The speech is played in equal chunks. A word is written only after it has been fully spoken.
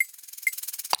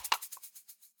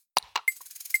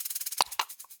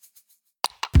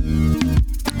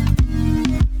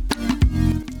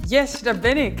Yes, daar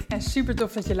ben ik en super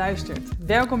tof dat je luistert.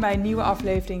 Welkom bij een nieuwe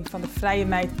aflevering van de Vrije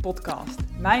Meid podcast.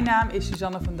 Mijn naam is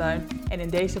Suzanne van Duin en in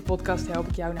deze podcast help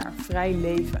ik jou naar een vrij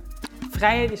leven.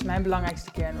 Vrijheid is mijn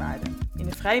belangrijkste kernwaarde. In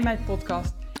de Vrije Meid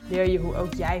podcast leer je hoe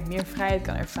ook jij meer vrijheid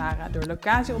kan ervaren door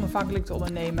locatie onafhankelijk te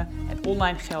ondernemen en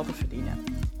online geld te verdienen.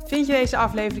 Vind je deze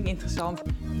aflevering interessant?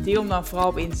 Deel hem dan vooral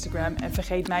op Instagram en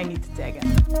vergeet mij niet te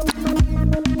taggen.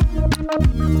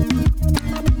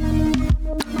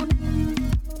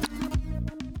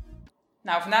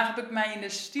 Nou, vandaag heb ik mij in de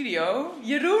studio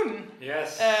Jeroen.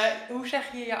 Yes. Hoe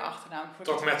zeg je jouw achternaam?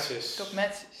 Tokmetsis.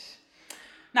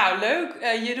 Nou, leuk.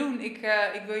 Jeroen, ik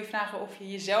wil je vragen of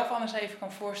je jezelf anders even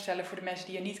kan voorstellen voor de mensen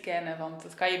die je niet kennen. Want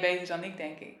dat kan je beter dan ik,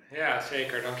 denk ik. Ja,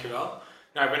 zeker. Dankjewel.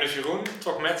 Nou, ik ben dus Jeroen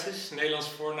Tokmetsis.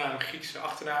 Nederlandse voornaam, Griekse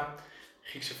achternaam.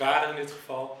 Griekse vader in dit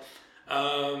geval.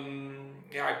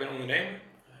 Ik ben ondernemer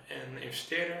en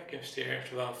investeerder. Ik investeer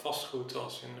zowel in vastgoed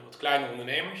als in wat kleine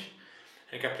ondernemers.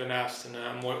 En ik heb daarnaast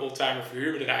een mooi oldtimer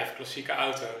verhuurbedrijf, klassieke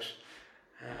auto's.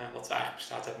 Wat eigenlijk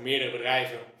bestaat uit meerdere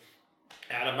bedrijven.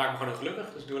 Ja, dat maakt me gewoon heel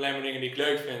gelukkig. Dus ik doe alleen maar dingen die ik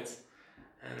leuk vind.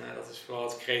 En dat is vooral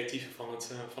het creatieve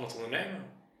van het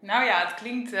ondernemen. Nou ja, het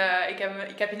klinkt,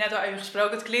 ik heb je net al even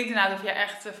gesproken, het klinkt inderdaad of je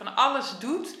echt van alles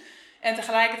doet. En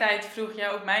tegelijkertijd vroeg jij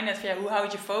ook mij net van, hoe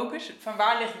houd je focus? Van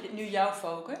waar ligt nu jouw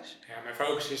focus? Ja, mijn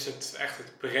focus is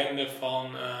het branden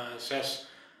van 6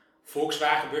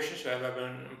 Volkswagen busjes. We hebben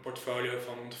een portfolio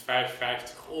van rond de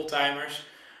 55 oldtimers.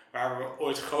 Waar we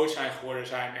ooit groot zijn geworden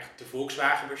zijn echt de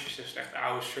Volkswagen busjes. Dus echt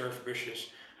oude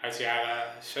surfbusjes uit de jaren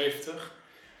 70.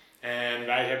 En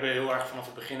wij hebben heel erg vanaf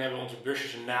het begin onze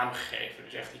busjes een naam gegeven.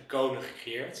 Dus echt iconen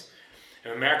gecreëerd.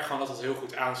 En we merken gewoon dat het heel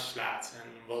goed aanslaat.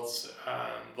 En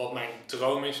wat mijn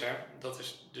droom is, dat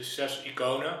is dus 6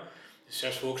 iconen. Dus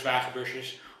 6 Volkswagen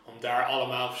busjes. Om daar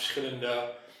allemaal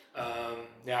verschillende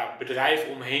bedrijven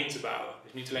omheen te bouwen.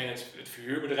 Dus niet alleen het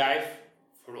verhuurbedrijf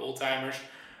voor de oldtimers.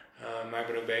 Maar ik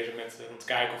ben ook bezig met te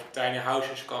kijken of ik tiny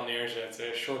houses kan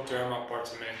neerzetten. Short-term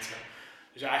appartementen.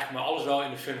 Dus eigenlijk maar alles wel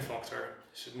in de fun factor.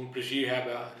 Dus het moet plezier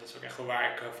hebben. Dat is ook echt wel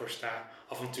waar ik voor sta.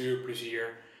 Avontuur,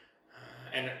 plezier.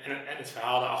 En het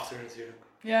verhaal daarachter natuurlijk.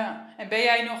 Ja, en ben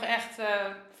jij nog echt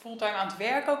fulltime aan het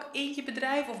werk ook in je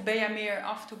bedrijf? Of ben jij meer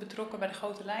af en toe betrokken bij de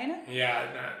grote lijnen? Ja,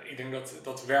 ik denk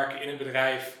dat werken in het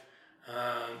bedrijf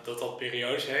dat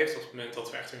periodes heeft. Op het moment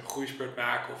dat we echt een groeispurt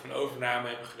maken of een overname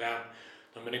hebben gedaan,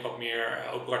 dan ben ik wat meer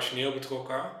operationeel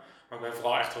betrokken. Maar ik ben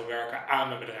vooral echt wel werken aan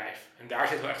mijn bedrijf. En daar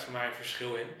zit wel echt voor mij een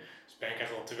verschil in. Dus ben ik echt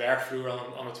wel op de werkvloer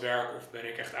aan het werk of ben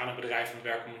ik echt aan het bedrijf aan het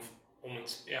werken om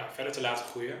het verder te laten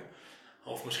groeien.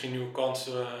 Of misschien nieuwe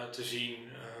kansen te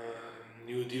zien,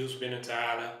 nieuwe deals binnen te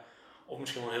halen. Of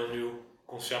misschien wel een heel nieuw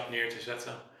concept neer te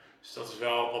zetten. Dus dat is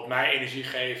wel wat mij energie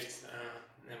geeft.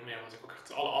 En wat ik ook echt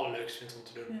het allerleukste vind om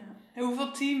te doen. Ja. En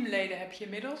hoeveel teamleden heb je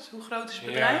inmiddels? Hoe groot is het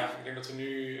bedrijf? Ja, ik denk dat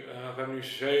we hebben nu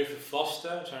 7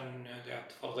 vaste. We zijn,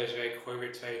 toevallig deze week gooien we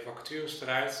weer 2 vacatures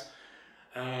eruit.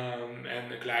 En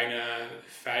een kleine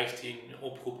 15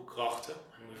 oproepkrachten.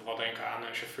 Dan moet je vooral denken aan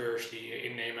chauffeurs die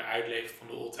innemen en uitleveren van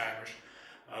de oldtimers.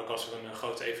 Maar ook als er een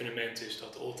groot evenement is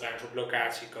dat de oldtimers op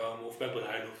locatie komen of bij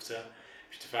bruiloften.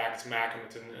 Heb je vaak te maken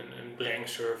met een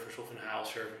brengservice of een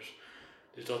haalservice.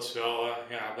 Dus dat is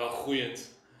wel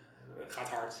groeiend. Het gaat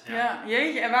hard. Ja,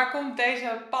 jeetje. En waar komt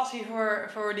deze passie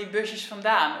voor die busjes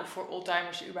vandaan? Of voor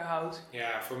oldtimers überhaupt?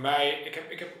 Ja, voor mij,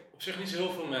 ik heb op zich niet zo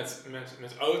heel veel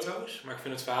met auto's, maar ik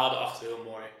vind het verhaal erachter heel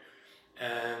mooi.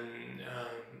 En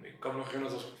ik kan me nog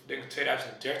herinneren, dat was denk ik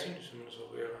 2013, dus dat is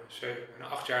alweer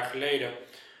 8 jaar geleden,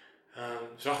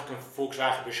 zag ik een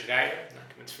Volkswagen bus rijden. Nou, ik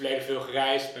heb in het verleden veel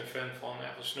gereisd, ben fan van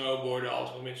snowboarden,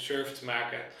 alles wat met surfen te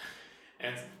maken.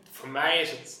 En voor mij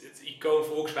is het icoon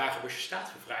Volkswagen busje staat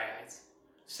voor vrijheid.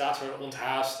 Het staat voor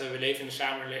onthaasten. We leven in een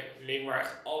samenleving waar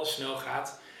echt alles snel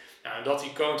gaat. Nou, en dat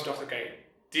icoon, toen dacht ik,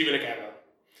 die wil ik hebben.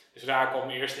 Dus daar heb ik al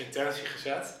mijn eerste intentie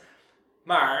gezet.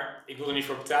 Maar ik wil er niet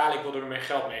voor betalen, ik wil er meer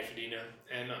geld mee verdienen.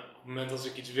 En op het moment dat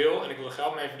ik iets wil en ik wil er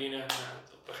geld mee verdienen,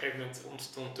 op een gegeven moment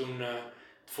ontstond toen de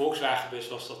Volkswagenbus,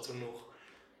 was dat toen nog.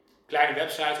 Kleine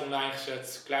website online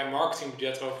gezet, klein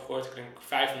marketingbudget erover gegooid. Ik denk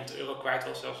 €500 kwijt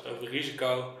was, zelfs over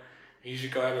risico.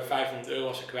 Risico hebben, €500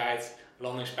 was ik kwijt.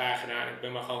 Landingspagina en ik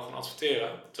ben maar gewoon gaan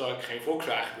adverteren. Terwijl ik geen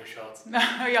Volkswagenbus had.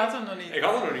 Nou, je had hem nog niet. Ik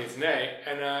had hem nog niet, nee.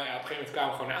 En op een gegeven moment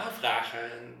kwamen gewoon aanvragen.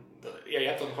 En je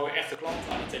hebt dan gewoon echte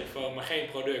klanten aan de telefoon, maar geen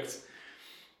product.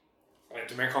 En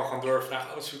toen ben ik gewoon gaan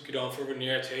doorvragen, wat zoek je dan voor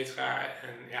wanneer, et cetera.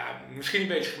 En misschien een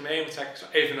beetje gemeen, want ik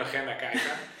zou even in de agenda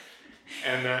kijken.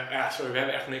 En we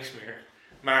hebben echt niks meer.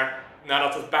 Maar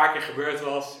nadat het een paar keer gebeurd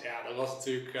was, dat was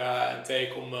natuurlijk een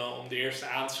teken om de eerste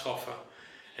aan te schaffen.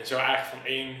 En zo eigenlijk van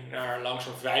 1 naar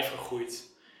langzaam 5 gegroeid.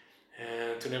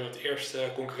 En toen hebben we het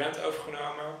eerste concurrent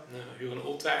overgenomen.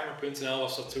 Huurenoldtimer.nl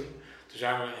was dat toen. Toen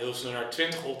zijn we heel snel naar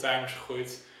 20 oldtimers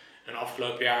gegroeid. En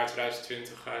afgelopen jaar,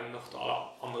 2020, nog de alle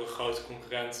andere grote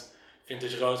concurrent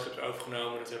Vintage Roadtrips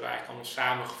overgenomen. Dat hebben we eigenlijk allemaal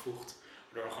samengevoegd.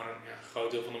 Waardoor we gewoon een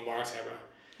groot deel van de markt hebben.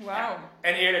 Wauw. Ja.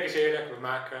 En eerlijk is eerlijk, we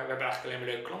hebben eigenlijk alleen maar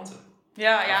leuke klanten.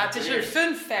 Ja, het is een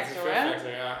fun factor, hè?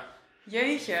 Ja.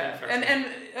 Jeetje. En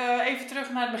even terug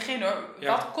naar het begin hoor.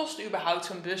 Ja. Wat kost überhaupt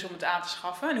zo'n bus om het aan te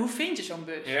schaffen? En hoe vind je zo'n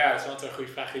bus? Ja, dat is wel een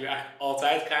goede vraag die we eigenlijk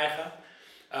altijd krijgen.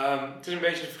 Het is een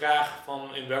beetje de vraag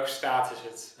van in welke staat is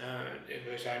het.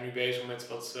 We zijn nu bezig met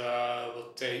wat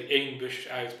T1 busjes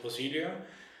uit Brazilië.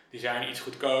 Die zijn iets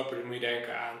goedkoper. Dan moet je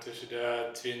denken aan tussen de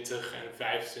 20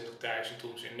 en 25.000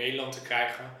 om ze in Nederland te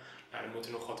krijgen. Nou, er moet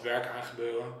er nog wat werk aan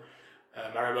gebeuren.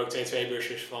 Maar we hebben ook T2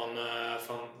 busjes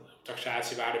van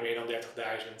taxatiewaarde meer dan 30.000.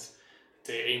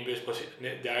 T1 bus,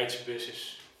 Duitse bus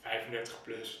is 35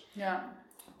 plus. Ja.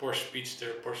 Porsche Speedster,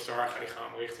 Porsche Targa, die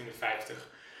gaan richting de 50.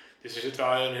 Dus er zit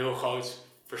wel een heel groot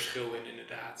verschil in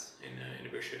inderdaad, in de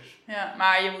busjes. Ja,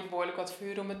 maar je moet behoorlijk wat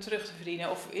verhuren om het terug te verdienen.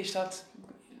 Of is dat,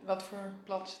 wat voor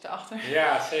plan zit erachter?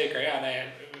 Ja, zeker. Ja, nee,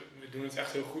 we doen het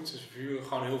echt heel goed, dus we verhuren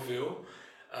gewoon heel veel.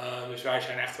 Dus wij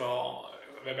zijn echt wel,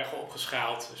 we hebben echt wel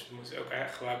opgeschaald. Dus we moeten ook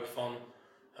echt wel hebben van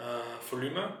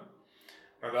volume.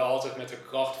 Maar wel altijd met de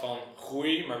kracht van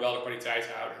groei, maar wel de kwaliteit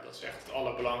houden. Dat is echt het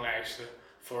allerbelangrijkste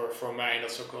voor mij. En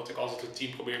dat is ook wat ik altijd het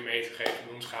team probeer mee te geven.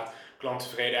 Bij ons gaat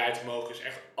klanttevredenheid vermogen is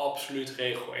echt absoluut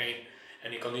regel 1. En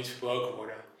die kan niet verbroken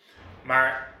worden.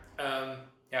 Maar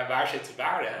waar zit de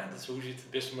waarde? Hè? Dat is, hoe ziet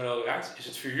het businessmodel eruit? Is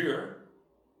het verhuur?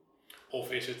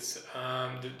 Of is het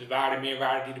de waarde,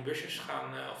 meerwaarde die de busjes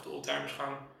gaan, of de oldtimers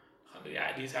die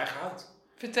het eigen houdt?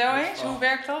 Vertel eens, hoe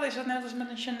werkt dat? Is dat net als met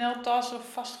een Chanel tas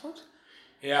of vastgoed?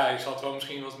 Ja, ik zal het wel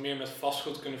misschien wat meer met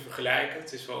vastgoed kunnen vergelijken.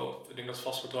 Het is wel, ik denk dat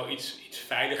vastgoed wel iets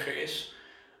veiliger is.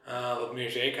 Wat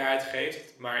meer zekerheid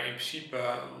geeft. Maar in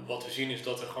principe wat we zien is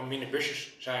dat er gewoon minder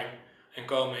busjes zijn en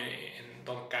komen. En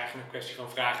dan krijg je een kwestie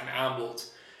van vraag en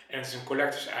aanbod. En het is een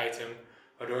collectors item.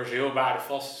 Waardoor ze heel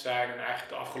waardevast zijn. En eigenlijk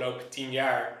de afgelopen 10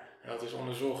 jaar, en dat is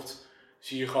onderzocht,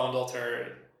 zie je gewoon dat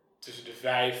er tussen de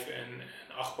 5 en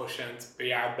 8% per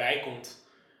jaar bij komt.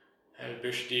 En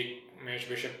mijn eerste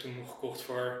busje heb ik toen gekocht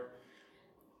voor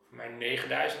mij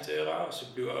 €9.000. Dat was de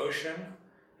Blue Ocean.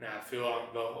 Nou,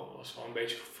 was wel een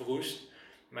beetje verroest.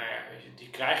 Maar ja,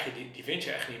 die vind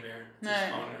je echt niet meer. Het is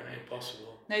gewoon impossible.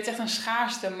 Nee, het is echt een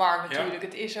schaarste markt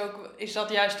natuurlijk. Ja. Is dat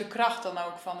juist de kracht dan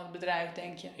ook van het bedrijf,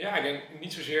 denk je? Ja, ik denk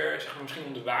niet zozeer misschien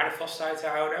om de waarde vastheid te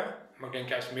houden. Maar ik denk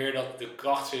juist meer dat de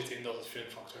kracht zit in dat het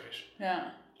fun factor is.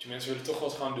 Ja. Dus mensen willen toch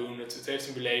wat gaan doen. Het heeft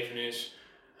een belevenis.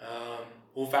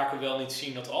 Hoe vaak we wel niet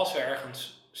zien dat als we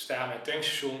ergens staan bij het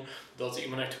tankstation, dat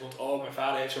iemand naartoe komt, oh mijn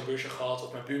vader heeft zo'n busje gehad,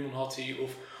 of mijn buurman had die,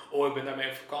 of oh ik ben daarmee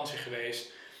op vakantie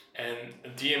geweest. En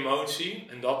die emotie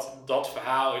en dat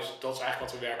verhaal dat is eigenlijk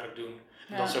wat we werkelijk doen.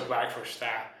 En dat is ook waar ik voor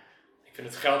sta. Ik vind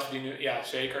het geld verdienen, ja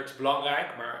zeker, het is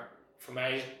belangrijk, maar voor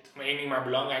mij is maar één ding maar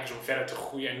belangrijk is om verder te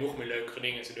groeien en nog meer leukere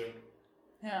dingen te doen.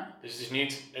 Ja. Dus het is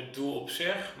niet het doel op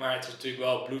zich, maar het is natuurlijk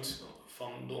wel het bloed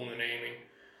van de onderneming.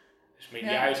 Dus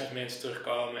juist als mensen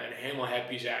terugkomen en helemaal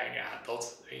happy zijn, ja,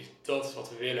 dat is wat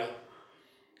we willen.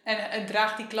 En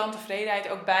draagt die klanttevredenheid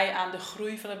ook bij aan de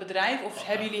groei van het bedrijf? Of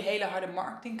hebben jullie hele harde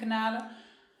marketingkanalen?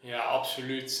 Ja,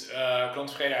 absoluut.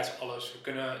 Klanttevredenheid is alles. We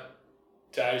kunnen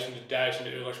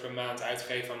duizenden euro's per maand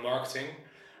uitgeven aan marketing.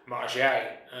 Maar als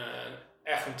jij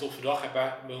echt een toffe dag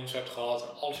bij ons hebt gehad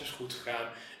en alles is goed gegaan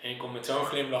en je komt met zo'n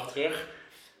glimlach terug,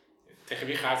 tegen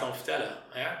wie ga je het dan vertellen?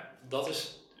 Ja? Dat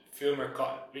is veel meer,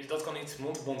 dat kan niet,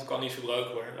 mond-op-mond kan niet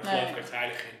verbroken worden. Daar geloof ik echt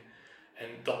heilig in. En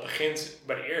dat begint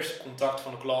bij de eerste contact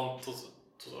van de klant tot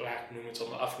ik noem het dan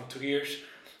de avonturiers.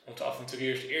 Want de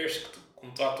avonturiers eerst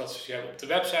contact dat ze hebben op de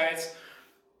website,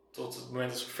 tot het moment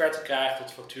dat ze offerte krijgen,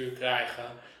 tot factuur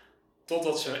krijgen,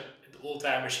 totdat ze de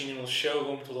oldtimers zien in onze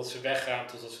showroom, totdat ze weggaan,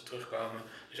 totdat ze terugkomen.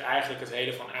 Dus eigenlijk het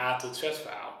hele van A tot Z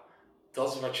verhaal.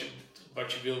 Dat is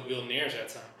wat je wil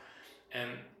neerzetten.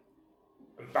 En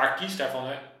een paar keys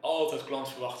daarvan altijd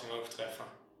klantverwachtingen overtreffen.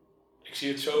 Ik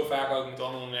zie het zo vaak ook met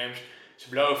andere ondernemers. Ze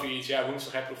beloven iets, ja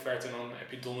woensdag heb je offerte en dan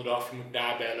heb je donderdag, je moet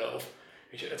nabellen. Of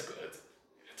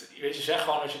weet je, zeg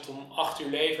gewoon dat je het om 8 uur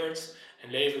levert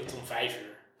en lever het om 5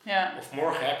 uur. Ja. Of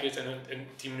morgen heb je het en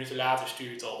 10 minuten later stuur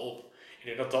je het al op. Ik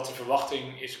denk dat dat de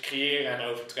verwachting is creëren en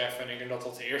overtreffen. En ik denk dat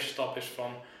dat de eerste stap is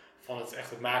van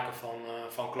het maken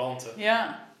van klanten.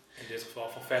 Ja. In dit geval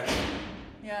van fans.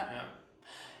 Ja.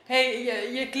 Hey,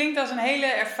 je klinkt als een hele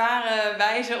ervaren,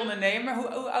 wijze ondernemer.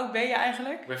 Hoe oud ben je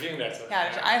eigenlijk? Ik ben 34. Ja,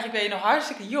 dus eigenlijk ben je nog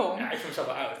hartstikke jong. Ja, ik vind mezelf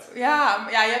wel oud. Ja,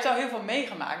 je hebt al heel veel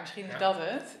meegemaakt. Misschien is Ja. dat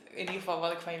het. In ieder geval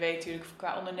wat ik van je weet natuurlijk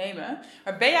qua ondernemen.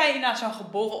 Maar ben jij inderdaad zo'n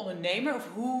geboren ondernemer? Of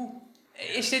hoe...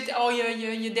 Is dit al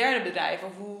je derde bedrijf?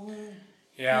 Of hoe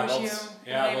is je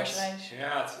ondernemersreis?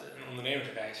 Een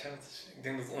ondernemersreis. Hè. Ik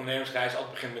denk dat de ondernemersreis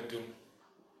altijd begint met doen.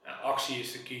 Actie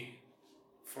is de key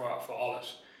voor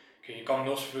alles. Kijk, je kan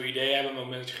nog zoveel ideeën hebben, maar op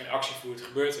het moment dat je geen actie voert,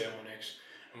 gebeurt er helemaal niks.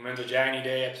 Op het moment dat jij een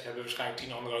idee hebt, hebben waarschijnlijk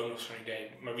 10 anderen ook nog zo'n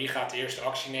idee. Maar wie gaat de eerste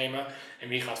actie nemen en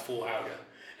wie gaat volhouden?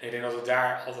 En ik denk dat het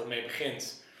daar altijd mee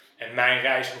begint. En mijn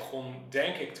reis begon,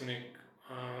 denk ik, toen ik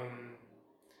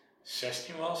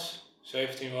 16 was,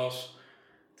 17 was.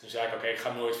 Toen zei ik, oké, ik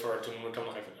ga nooit voor, toen moet ik dan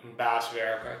nog even een baas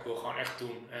werken. Ik wil gewoon echt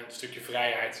doen en een stukje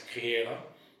vrijheid creëren.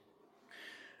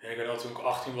 En ik weet dat toen ik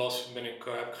 18 was, heb ik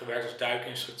gewerkt als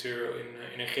duikinstructeur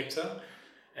in Egypte.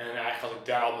 En eigenlijk had ik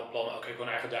daar al mijn plan, oké, ik wil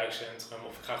een eigen duikcentrum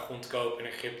of ik ga grond kopen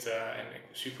in Egypte. En ik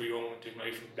ben super jong, natuurlijk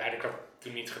nog even blij dat ik dat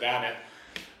toen niet gedaan heb.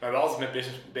 Maar ik ben altijd met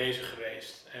business bezig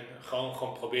geweest en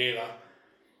gewoon proberen.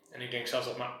 En ik denk zelfs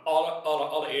dat mijn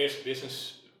allereerste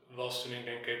business was toen ik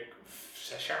denk ik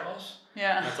 6 jaar was.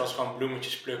 Ja. En het was gewoon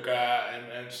bloemetjes plukken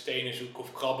en stenen zoeken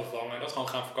of krabben vangen en dat gewoon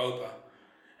gaan verkopen.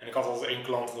 En ik had altijd één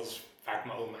klant, dat was vaak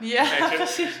mijn oma. Ja,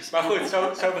 precies. Maar goed,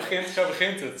 zo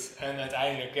begint het. En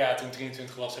uiteindelijk, ja, toen ik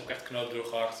 23 was, heb ik echt de knoop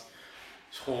doorgehakt.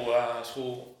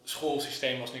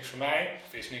 Schoolsysteem was niks voor mij,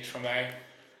 of is niks voor mij.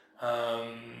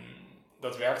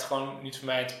 Dat werkt gewoon niet voor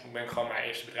mij. Toen ben ik gewoon mijn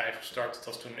eerste bedrijf gestart. Dat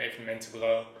was toen een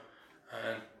evenementenbureau.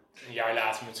 Een jaar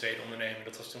later mijn tweede onderneming,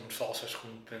 dat was toen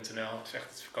salsaschoen.nl. Dat is echt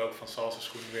het verkopen van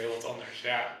salsaschoenen weer wat anders.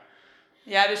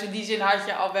 Ja, dus in die zin had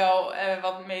je al wel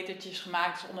wat metertjes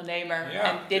gemaakt als ondernemer. Ja,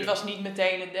 en dit was niet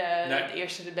meteen de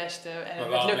eerste, de beste. En het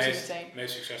lukte meteen. Het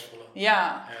meest succesvolle.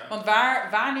 Ja, want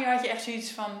wanneer had je echt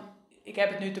zoiets van, ik heb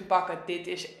het nu te pakken,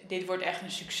 dit wordt echt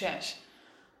een succes?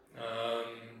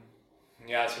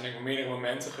 Het zijn denk ik meerdere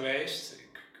momenten geweest.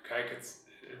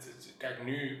 Kijk,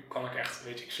 nu kan ik echt,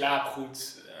 weet je, ik slaap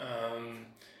goed.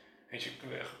 Weet je,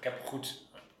 ik heb een goed,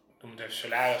 ik noem het even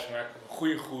salaris, maar ik heb een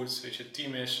goede goed. Weet je, het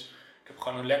team is, ik heb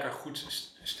gewoon een lekker goed,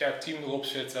 sterk team erop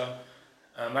zitten.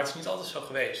 Maar het is niet altijd zo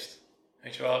geweest.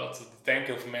 Weet je wel, dat denken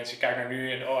heel veel mensen. Je kijkt naar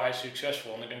nu en hij is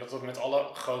succesvol. En ik denk dat we met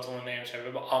alle grote ondernemers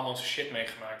hebben. We hebben allemaal onze shit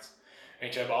meegemaakt. Weet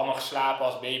je, we hebben allemaal geslapen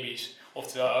als baby's.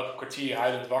 Oftewel elke kwartier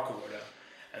huilend wakker worden.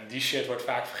 En die shit wordt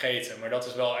vaak vergeten. Maar dat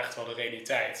is wel echt wel de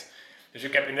realiteit. Dus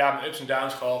ik heb inderdaad mijn ups en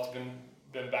downs gehad. Ik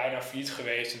ben bijna failliet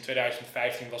geweest. In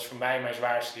 2015 was voor mij mijn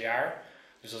zwaarste jaar.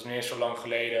 Dus dat is niet eens zo lang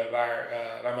geleden. Waar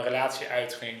mijn relatie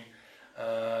uitging.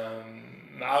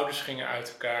 Mijn ouders gingen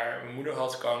uit elkaar. Mijn moeder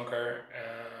had kanker.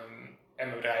 En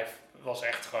mijn bedrijf was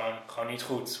echt gewoon niet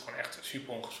goed. Gewoon echt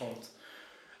super ongezond.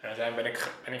 En uiteindelijk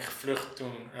ben ik gevlucht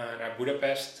toen naar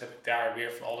Budapest. Heb ik daar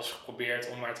weer van alles geprobeerd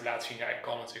om maar te laten zien, ja, ik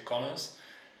kan het.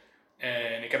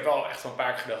 En ik heb wel echt wel een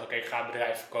paar keer gedacht, oké, ik ga het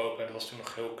bedrijf verkopen. En dat was toen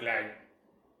nog heel klein.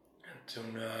 En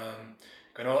toen,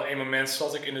 ik weet nog wel, een moment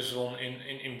zat ik in de zon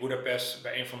in Budapest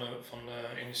bij een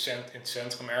in het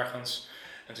centrum ergens.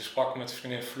 En toen sprak ik met een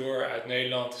vriendin Floor uit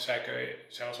Nederland. Toen zei ik,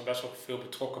 zij was al best wel veel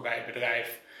betrokken bij het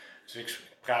bedrijf. Dus ik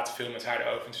praatte veel met haar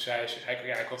erover. En toen zei ik,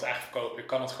 ja, ik wil het eigenlijk verkopen. Ik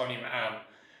kan het gewoon niet meer aan.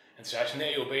 En toen zei ze,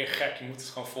 nee joh, ben je gek? Je moet het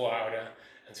gewoon volhouden.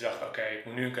 En toen dacht ik, oké, ik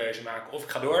moet nu een keuze maken. Of ik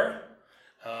ga door,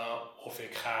 of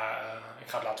ik ga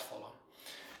het laten vallen.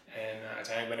 En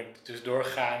uiteindelijk ben ik dus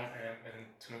doorgegaan.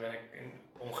 En toen ben ik in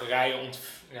Hongarije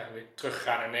weer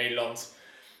teruggegaan naar Nederland.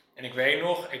 En ik weet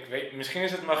nog, misschien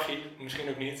is het magie, misschien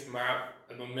ook niet. Maar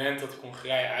het moment dat ik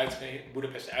Hongarije uitreed,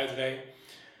 Budapest uitreed.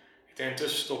 Ik deed een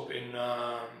tussenstop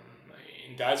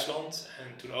in Duitsland.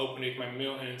 En toen opende ik mijn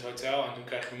mail in het hotel. En toen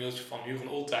kreeg ik een mailtje van Hugo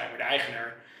Oldtimer, de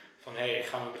eigenaar. Van, hey, ik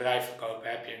ga mijn bedrijf verkopen,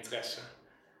 heb je interesse?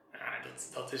 Nou,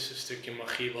 dat is een stukje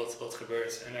magie wat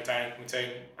gebeurt. En uiteindelijk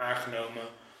meteen aangenomen,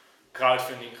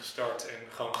 crowdfunding gestart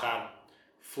en gewoon gaan.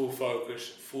 Full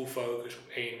focus op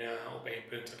één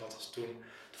punt. En dat was toen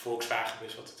de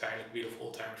Volkswagenbus, wat uiteindelijk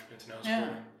wheelofoldtimers.nl is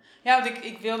geworden. Ja, want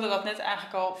ik wilde dat net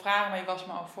eigenlijk al vragen, maar je was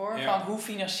me al voor. Ja. Van hoe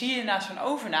financier je na zo'n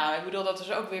overname? Ik bedoel, dat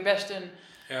is ook weer best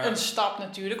een stap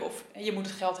natuurlijk. Of je moet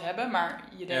het geld hebben, maar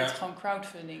je deed gewoon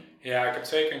crowdfunding. Ja, ik heb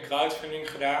 2 keer een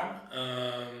crowdfunding gedaan.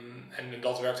 En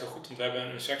dat werkt heel goed, want we hebben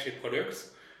een sexy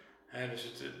product. Dus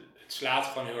het slaat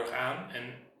gewoon heel erg aan.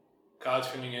 En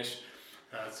crowdfunding is,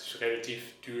 het is relatief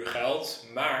duur geld,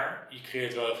 maar je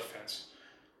creëert wel heel veel fans.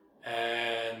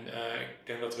 En ik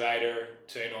denk dat wij er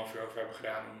 2,5 uur over hebben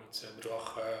gedaan om het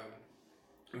bedrag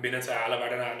binnen te halen. Waar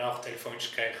daarna nog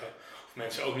telefoontjes kregen of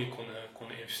mensen ook niet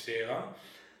konden investeren.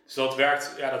 Dus dat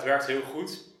werkt heel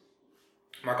goed.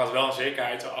 Maar ik had wel een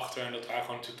zekerheid erachter en dat waren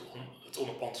gewoon natuurlijk het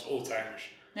onderpand is oldtimers.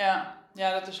 Ja,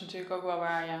 dat is natuurlijk ook wel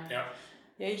waar, Ja.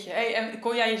 Jeetje. Hey, en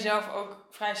kon jij jezelf ook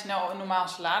vrij snel een normaal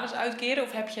salaris uitkeren?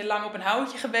 Of heb je lang op een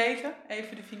houtje gebeten?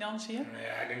 Even de financiën. Nou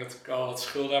ja, ik denk dat ik al wat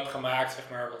schulden heb gemaakt, zeg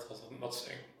maar.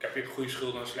 Ik heb goede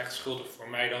schulden en slechte schulden voor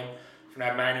mij dan.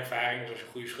 Vanuit mijn ervaring, dus als je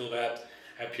goede schulden hebt,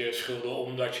 heb je schulden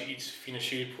omdat je iets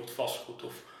financiert, bijvoorbeeld vastgoed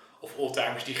of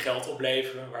oldtimers die geld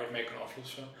opleveren, waar je het mee kan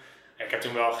aflossen. Ik heb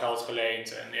toen wel geld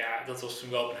geleend en ja, dat was toen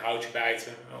wel op een houtje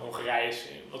bijten. Hongarije is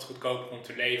wat goedkoper om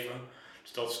te leven,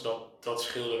 dus dat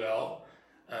scheelde wel.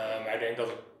 Maar ik denk dat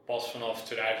ik pas vanaf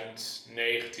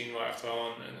 2019 wel echt wel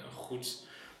een goed,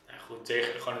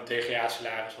 gewoon een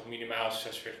tegenjaarsalaris wat minimaal is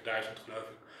 46.000 geloof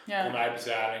ik, kon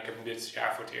uitbetalen. Ik heb hem dit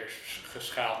jaar voor het eerst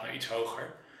geschaald naar iets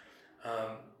hoger.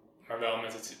 Maar wel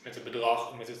met het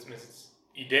bedrag, met het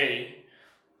idee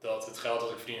dat het geld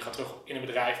dat ik verdien gaat terug in een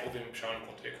bedrijf of in een persoonlijke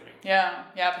ontwikkeling.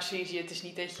 Ja, precies. Het is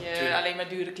niet dat je alleen maar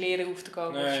dure kleren hoeft te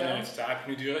kopen of zo. Nee, daar heb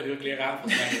je nu dure kleren aan.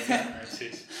 Nee,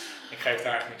 precies. Ik geef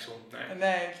daar eigenlijk niks om.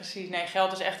 Nee, precies. Nee,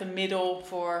 geld is echt een middel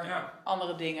voor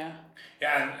andere dingen.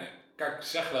 Ja, en kijk, ik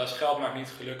zeg wel eens, geld maakt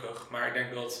niet gelukkig. Maar ik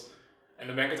denk dat, en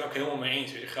daar ben ik het ook helemaal mee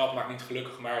eens. Geld maakt niet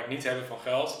gelukkig, maar het niet hebben van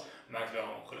geld maakt wel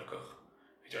ongelukkig.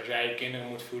 Weet je, als jij je kinderen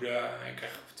moet voeden, ik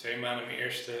krijg over 2 maanden mijn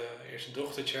eerste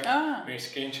dochtertje, mijn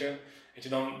eerste kindje. Weet je,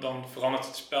 dan verandert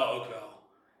het spel ook wel.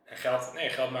 En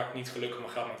geld maakt niet gelukkig, maar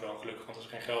geld maakt wel ongelukkig. Want als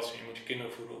er geen geld is en je moet je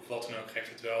kinderen voeden of wat dan ook, geeft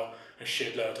het wel een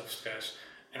shitload of stress.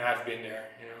 En I've been there,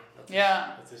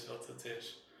 dat is wat het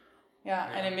is.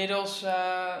 Ja, en inmiddels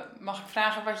mag ik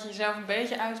vragen wat je jezelf een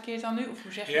beetje uitkeert dan nu? Of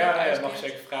hoe zeg je dat? Ja, dat mag ik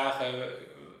zeker vragen.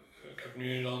 Ik heb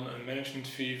nu dan een management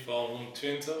fee van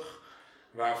 120,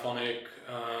 waarvan ik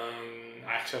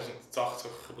eigenlijk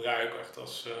 86 gebruik echt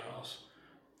als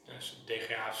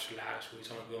DGA salaris, hoe je het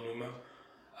dan ook wil noemen.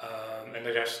 En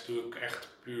de rest doe ik echt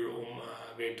puur om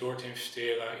weer door te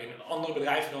investeren in andere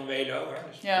bedrijven dan WLO,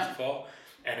 dus in dit geval.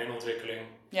 En in ontwikkeling.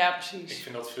 Ja, precies. Ik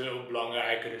vind dat veel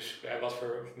belangrijker. Dus wat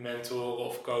voor mentoren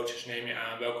of coaches neem je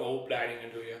aan? Welke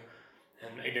opleidingen doe je?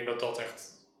 En ik denk dat dat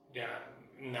echt,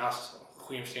 naast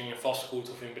goede investeringen in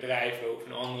vastgoed of in bedrijven of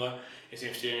in andere, is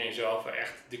investeringen in jezelf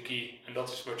echt de key. En dat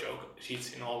is wat je ook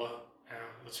ziet in alle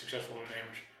wat succesvolle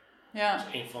ondernemers. Ja. Dat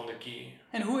is een van de key.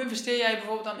 En hoe investeer jij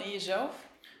bijvoorbeeld dan in jezelf?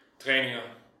 Trainingen.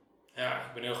 Ja,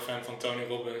 ik ben heel erg fan van Tony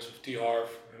Robbins of T.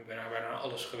 Harv. Ik ben bijna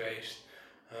alles geweest.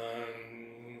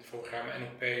 Vorig jaar mijn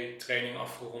NLP training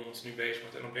afgerond, nu bezig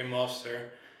met NLP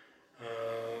Master.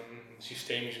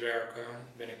 Systemisch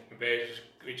werken, ben ik mee bezig. Dus,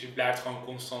 weet je blijft gewoon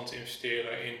constant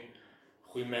investeren in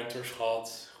goede mentors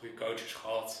gehad, goede coaches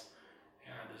gehad.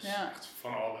 Ja, dus echt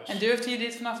van alles. En durfde je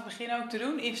dit vanaf het begin ook te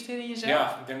doen, investeren in jezelf?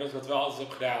 Ja, ik denk dat ik dat wel altijd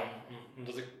heb gedaan.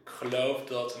 Omdat ik geloof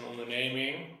dat een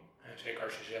onderneming, zeker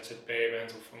als je ZZP'er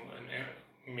bent of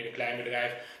een middenklein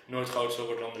bedrijf, nooit groter zal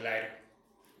worden dan de leider.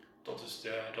 Dat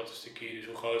is de key. Dus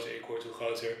hoe groter ik word, hoe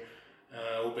groter,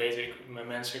 hoe beter ik met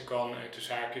mensen kan. De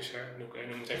zaak is er, ik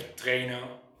noem het even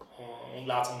trainen,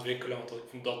 laten ontwikkelen, want ik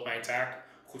vind dat mijn taak.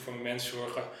 Goed voor mijn mensen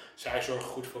zorgen, zij zorgen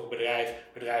goed voor het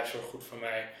bedrijf zorgt goed voor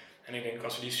mij. En ik denk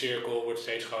als die cirkel wordt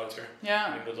steeds groter.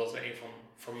 Ja. Ik denk dat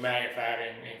voor mijn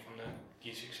ervaring, een van de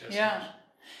key successen is.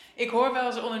 Ik hoor wel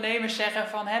eens ondernemers zeggen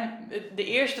van de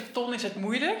eerste ton is het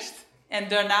moeilijkst en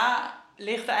daarna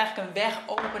ligt er eigenlijk een weg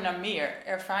open naar meer.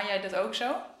 Ervaar jij dat ook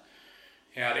zo?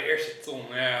 Ja, de eerste ton,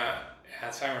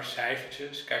 het zijn maar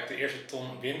cijfertjes. Kijk, de eerste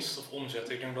ton winst of omzet,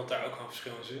 ik denk dat daar ook een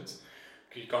verschil in zit.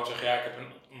 Je kan zeggen, ik heb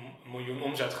een miljoen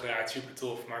omzet gedraaid, super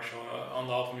tof, maar als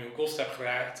je 1,5 miljoen kosten hebt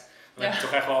gedraaid, dan heb je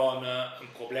toch echt wel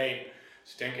een probleem.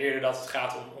 Dus ik denk eerder dat het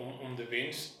gaat om de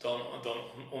winst dan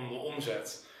om de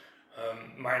omzet.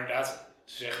 Maar inderdaad,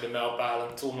 ze zeggen de mijlpalen,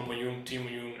 een ton, 1 miljoen, 10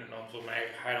 miljoen en dan volgens mij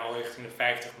ga je al richting de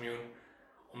 50 miljoen.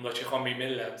 Omdat je gewoon meer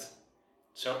middelen hebt.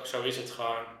 Zo is het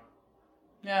gewoon.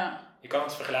 Ja. Je kan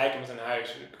het vergelijken met een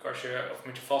huis. Of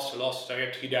met je vaste lasten. Je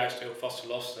hebt 3000 euro vaste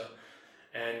lasten.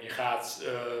 En je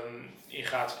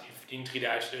verdient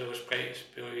 3000 euro,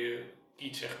 speel je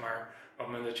iets zeg maar. Op het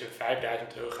moment dat je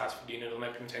 5000 euro gaat verdienen, dan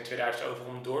heb je meteen 2000 over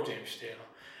om door te investeren.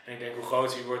 En ik denk hoe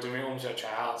groter je wordt, hoe meer omzet je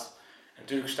haalt. En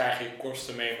natuurlijk stijgen je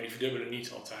kosten mee, maar die verdubbelen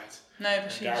niet altijd. Nee,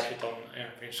 precies. En daar zit dan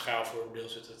weer een schaalvoordeel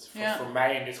zit het. Voor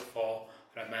mij in dit geval,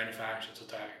 vanuit mijn ervaring zit het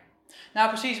daarin. Nou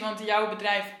precies, want jouw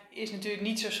bedrijf is natuurlijk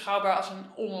niet zo schaalbaar als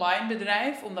een online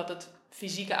bedrijf, omdat het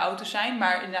fysieke auto's zijn,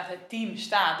 maar inderdaad het team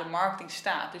staat, de marketing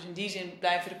staat. Dus in die zin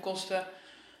blijven de kosten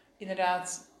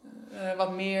inderdaad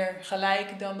wat meer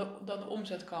gelijk dan de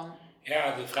omzet kan.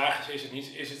 Ja, de vraag is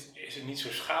het niet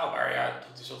zo schaalbaar? Ja,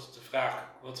 dat is altijd de vraag.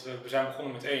 We zijn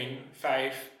begonnen met 1,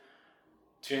 5,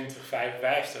 20,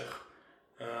 55.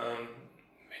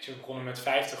 we begonnen met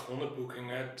 50, 100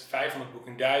 boekingen, 500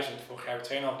 boekingen, 1000. Vorig jaar hebben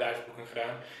we 2500 boekingen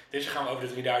gedaan. Dit jaar gaan we over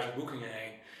de 3000 boekingen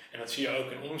heen. En dat zie je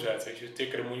ook in omzet. Weet je, we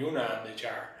tikken de miljoenen aan dit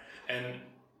jaar. En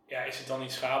ja, is het dan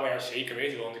niet schaalbaar? Ja, zeker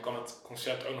weten we. Want ik kan het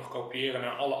concept ook nog kopiëren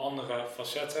naar alle andere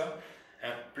facetten.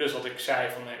 Plus wat ik zei,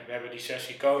 van we hebben die 6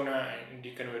 iconen en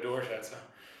die kunnen we doorzetten.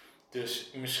 Dus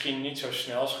misschien niet zo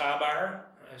snel schaalbaar,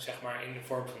 zeg maar in de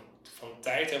vorm van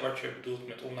tijd, wat je bedoelt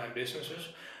met online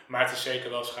businesses. Maar het is zeker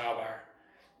wel schaalbaar.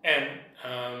 En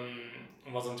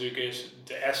wat natuurlijk is,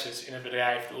 de assets in het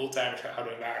bedrijf, de oldtimers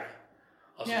houden hun waarde.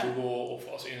 Als Google of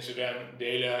als Instagram de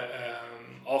hele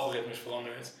algoritmes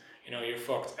verandert, you're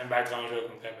fucked. En wij trouwens ook,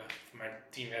 want we hebben voor mij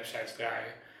 10 websites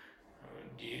draaien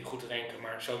die goed ranken,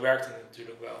 maar zo werkt het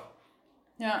natuurlijk wel.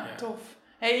 Ja. Tof.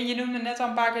 Hey, je noemde net al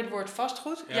een paar keer het woord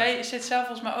vastgoed. Ja. Jij zit zelf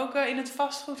volgens mij ook in het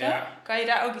vastgoed, hè? Ja. Kan je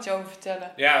daar ook iets over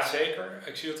vertellen? Ja, zeker.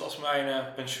 Ik zie het als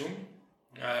mijn pensioen.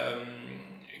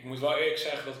 Ik moet wel eerlijk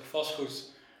zeggen dat ik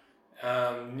vastgoed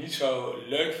niet zo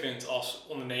leuk vind als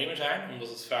ondernemer zijn. Omdat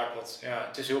het vaak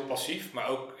het is heel passief, maar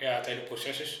ook het hele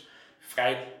proces is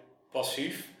vrij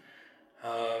passief.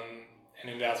 En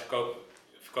inderdaad,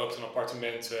 verkoopt een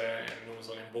appartement, noem het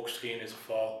dan in Boxtree in dit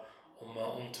geval,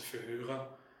 om te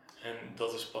verhuren. En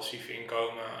dat is passief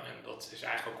inkomen en dat is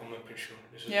eigenlijk ook om een pensioen.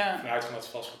 Dus vanuit dat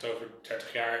vastgoed over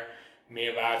 30 jaar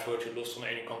meer waard wordt. Je lost aan de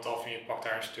ene kant af en je pakt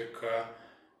daar een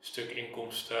stuk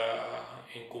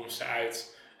inkomsten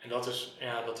uit. En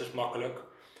dat is makkelijk.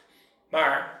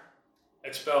 Maar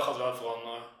het spel gaat wel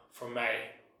veranderen voor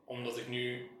mij. Omdat ik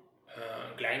nu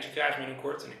een kleintje krijg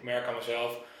binnenkort. En ik merk aan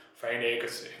mezelf, voorheen deed ik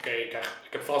het,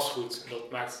 ik heb vastgoed. En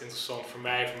dat maakt het interessant voor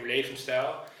mij, voor mijn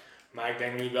levensstijl. Maar ik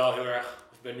denk nu wel heel erg,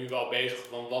 ben nu wel bezig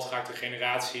van wat ga ik de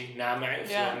generatie na mij,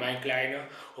 of mijn kleine,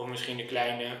 of misschien de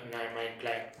kleine naar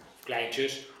mijn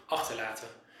kleintjes achterlaten.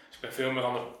 Dus ik ben veel meer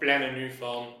aan het plannen nu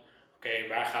van,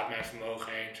 waar gaat mijn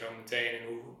vermogen heen zo meteen en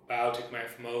hoe behoud ik mijn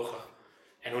vermogen?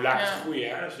 En hoe laat ik het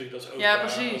groeien, hè? Dus dat is ook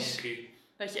precies.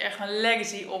 Dat je echt een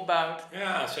legacy opbouwt.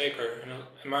 Ja, zeker.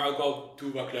 Maar ook wel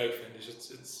doe wat ik leuk vind.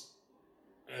 Dus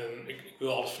ik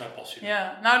wil alles vanuit passie doen.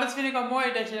 Ja, nou dat vind ik wel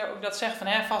mooi dat je ook dat zegt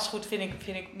van vastgoed vind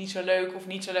ik niet zo leuk of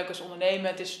niet zo leuk als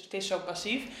ondernemen. Het is zo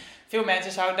passief. Veel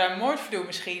mensen zouden daar moord voor doen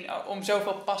misschien om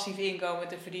zoveel passief inkomen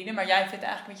te verdienen. Maar jij vindt het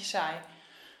eigenlijk een beetje saai.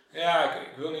 Ja,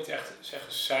 ik wil niet echt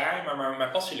zeggen saai, maar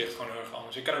mijn passie ligt gewoon heel erg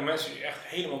anders. Ik ken ook mensen die echt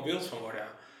helemaal wild van worden.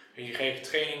 Je geeft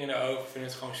trainingen erover, vinden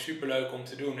het gewoon superleuk om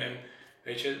te doen. En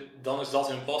weet je, dan is dat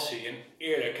hun passie. En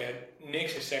eerlijk,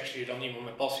 niks is sexier dan iemand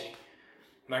met passie.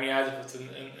 Maakt niet uit of het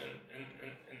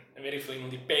weet ik veel,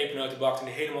 iemand die pepernoten bakt en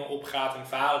die helemaal opgaat en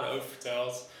verhalen erover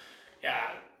vertelt.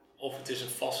 Ja, of het is een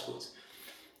vastgoed.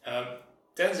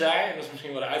 Tenzij, en dat is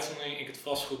misschien wel de uitzondering, ik het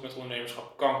vastgoed met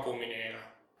ondernemerschap kan combineren.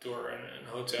 Door een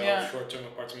hotel, een short-term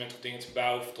appartement of dingen te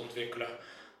bouwen of te ontwikkelen.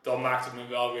 Dan maakt het me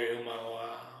wel weer helemaal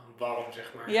warm,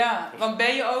 zeg maar. Ja, want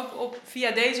ben je ook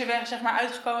via deze weg zeg maar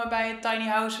uitgekomen bij het tiny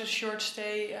houses, short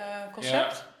stay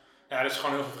concept? Ja, er is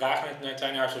gewoon heel veel vraag naar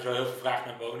tiny houses, heel veel vraag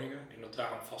naar woningen. Ik denk dat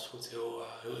daarom vastgoed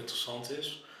heel interessant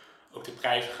is. Ook de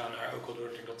prijzen gaan daar ook wel door.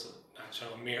 Ik denk dat er zijn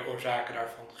wel meer oorzaken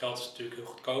daarvan. Geld is natuurlijk heel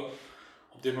goedkoop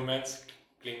op dit moment.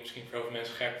 Klinkt misschien voor heel veel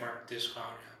mensen gek, maar het is gewoon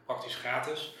praktisch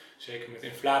gratis. Zeker met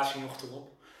inflatie nog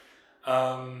erop.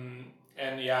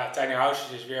 En tiny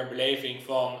houses is weer een beleving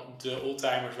van de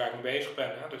oldtimers waar ik mee bezig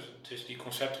ben. Hè? Dus die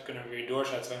concepten kunnen we weer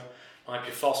doorzetten. Dan heb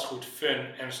je vastgoed,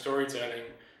 fun en storytelling.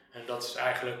 En dat is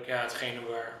eigenlijk hetgene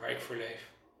waar ik voor leef.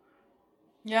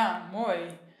 Ja, mooi.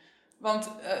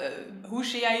 Want hoe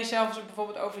zie jij jezelf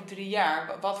bijvoorbeeld over 3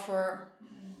 jaar?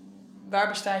 Waar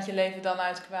bestaat je leven dan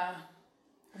uit qua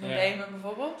ondernemen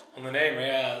bijvoorbeeld? Ondernemen,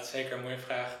 ja, dat is zeker een mooie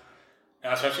vraag.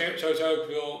 Ja, sowieso, ik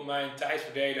wil mijn tijd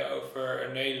verdelen over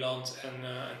Nederland en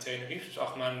Tenerife. Dus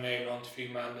 8 maanden Nederland, 4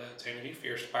 maanden Tenerife. De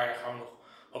eerste paar jaar gaan we nog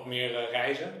wat meer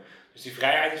reizen. Dus die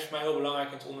vrijheid is voor mij heel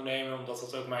belangrijk in het ondernemen, omdat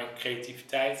dat ook mijn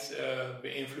creativiteit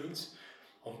beïnvloedt.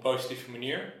 Op een positieve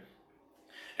manier.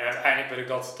 En uiteindelijk wil ik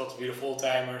dat Wheel of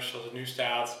Oldtimers, zoals het nu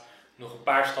staat, nog een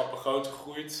paar stappen groter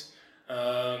groeit.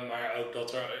 Maar ook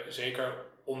dat er zeker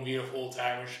om Wheel of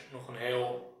Oldtimers nog een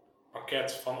heel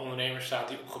pakket van ondernemers staat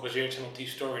die gebaseerd zijn op die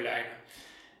storylijnen.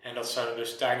 En dat zouden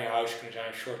dus tiny houses kunnen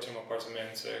zijn, short-term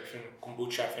appartementen. Ik vind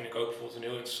kombucha vind ik ook bijvoorbeeld een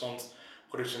heel interessant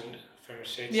product.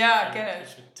 Ken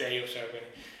iets met thee of zo. Ik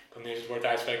kan niet eens het woord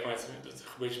uitspreken, maar het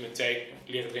gebeurt met thee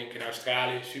leren drinken in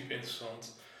Australië. Super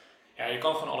interessant. Ja, je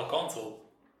kan gewoon alle kanten op.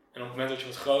 En op het moment dat je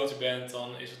wat groter bent,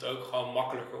 dan is het ook gewoon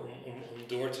makkelijker om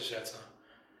door te zetten.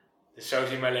 Dus zo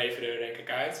ziet mijn leven er denk ik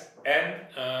uit. En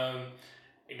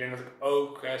ik denk dat ik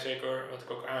ook, zeker wat ik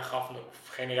ook aangaf, dat ik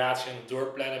generatie aan het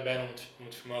doorplannen ben om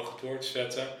het vermogen door te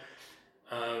zetten.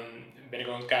 Ben ik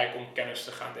ook aan het kijken om kennis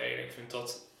te gaan delen. Ik vind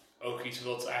dat ook iets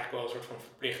wat eigenlijk wel een soort van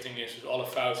verplichting is. Dus alle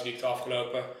fouten die ik de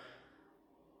afgelopen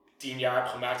 10 jaar heb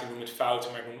gemaakt, ik noem het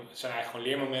fouten, maar het zijn eigenlijk gewoon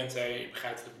leermomenten. Je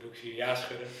begrijpt het, ik bedoel, ik zie je ja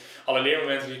schudden. Alle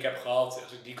leermomenten die ik heb gehad,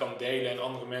 als ik die kan delen en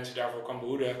andere mensen daarvoor kan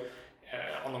behoeden,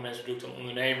 andere mensen bedoel ik dan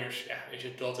ondernemers, ja, weet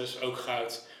je, dat is ook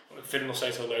goud. Ik vind het nog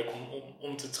steeds heel leuk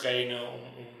om te trainen,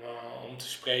 om te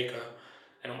spreken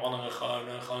en om anderen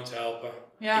gewoon te helpen.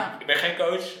 Ja. Ik ben geen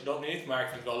coach, dat niet, maar ik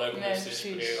vind het wel leuk om mensen te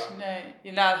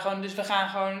inspireren. Gewoon, dus we gaan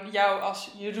gewoon jou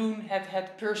als Jeroen,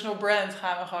 het personal brand,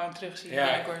 gaan we gewoon terugzien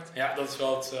binnenkort. Ja, dat is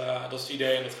wel dat is het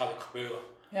idee en dat gaat ook gebeuren.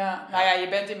 Ja, nou ja, je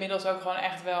bent inmiddels ook gewoon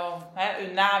echt wel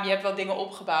een naam, je hebt wel dingen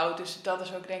opgebouwd. Dus dat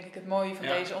is ook denk ik het mooie van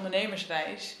deze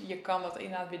ondernemersreis. Je kan dat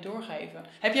inderdaad weer doorgeven.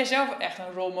 Heb jij zelf echt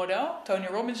een rolmodel? Tony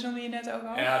Robbins noemde je net ook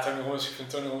al. Ja, Tony Robbins, ik vind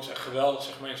Tony Robbins echt geweldig,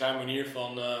 zeg maar, in zijn manier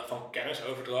van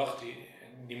kennisoverdracht.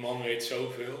 Die man weet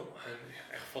zoveel en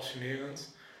echt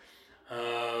fascinerend.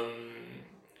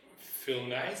 Phil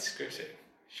Knight, kun je zeggen?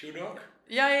 Shoe Dog?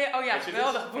 Ja,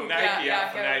 geweldig boek. Van Nike, ik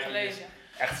heb het gelezen.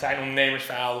 Echt zijn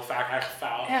ondernemersverhaal, hoe vaak hij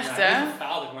gefaald. Echt, hè? Niet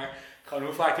gefaald, maar gewoon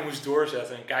hoe vaak hij moest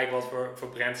doorzetten en kijk wat voor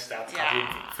brand staat. Gaat hij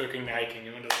fucking Nike,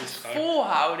 jongen. Dat is gewoon...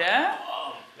 Volhouden, hè?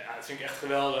 Ja, dat vind ik echt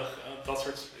geweldig. Dat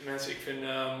soort mensen, ik vind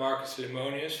Marcus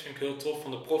Lemonis vind ik heel tof,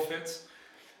 van de Profit.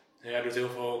 Hij doet heel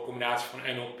veel combinatie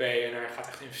van NLP en hij gaat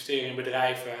echt investeren in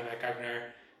bedrijven en hij kijkt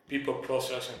naar people,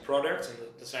 process en product. En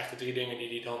dat zijn eigenlijk de 3 dingen die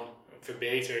hij dan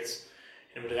verbetert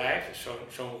in een bedrijf. Dus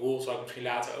zo'n rol zou ik misschien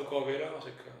later ook wel willen als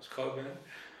ik groot ben.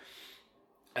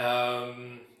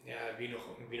 Wie nog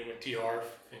met T. Harv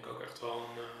vind ik ook echt wel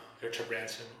een Richard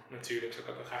Branson natuurlijk, zou ik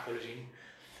ook wel graag willen zien.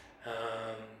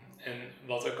 En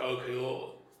wat ik ook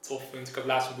heel tof vind, ik heb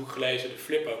laatst een boek gelezen, De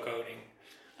Flippo-koning.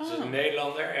 Dat is een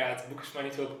Nederlander. Ja, het boek is maar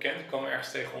niet heel bekend, ik kwam er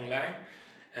ergens tegen online.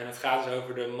 En het gaat dus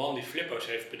over de man die Flippo's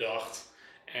heeft bedacht.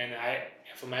 En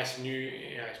voor mij is hij nu,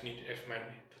 hij is voor mij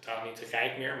totaal niet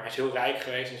rijk meer, maar hij is heel rijk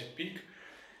geweest in zijn piek.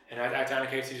 En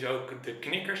uiteindelijk heeft hij dus ook de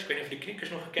knikkers, ik weet niet of je de knikkers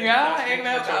nog gekend hebt. Ja, ik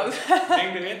ben ook oud.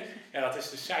 Ding erin. Ja, dat is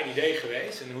dus zijn idee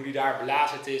geweest en hoe die daar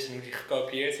belazerd is en hoe die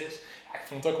gekopieerd is. Ja, ik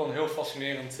vond het ook wel een heel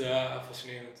fascinerend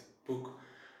boek.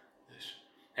 Dus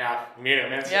ja, meerdere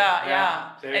mensen.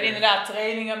 Ja. En inderdaad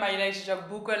trainingen, maar je leest dus ook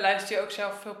boeken. Luister je ook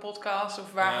zelf veel podcasts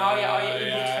of waar haal je al je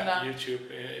input vandaan?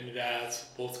 YouTube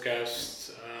inderdaad, podcast.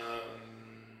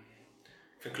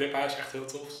 Ik vind Clubhouse echt heel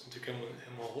tof. Het is natuurlijk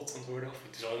helemaal hot aan het worden, of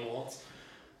het is al helemaal hot.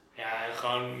 Ja, en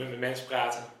gewoon met mensen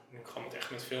praten. Ik gewoon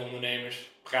met veel ondernemers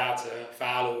praten,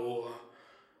 verhalen horen.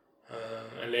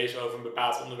 En lezen over een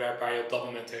bepaald onderwerp waar je op dat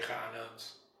moment tegenaan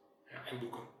loopt. Ja, en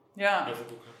boeken. Ja. Heel veel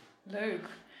boeken. Leuk.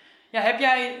 Ja, heb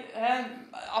jij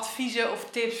adviezen of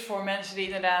tips voor mensen die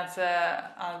inderdaad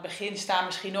aan het begin staan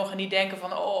misschien nog en die denken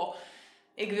van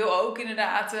ik wil ook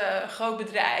inderdaad een groot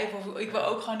bedrijf of ik wil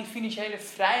ook gewoon die financiële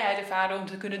vrijheid ervaren om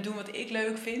te kunnen doen wat ik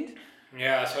leuk vind?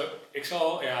 Ja,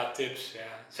 tips.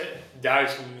 Ja.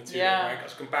 Duizenden natuurlijk, maar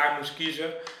als ik een paar moest kiezen,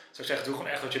 zou ik zeggen, doe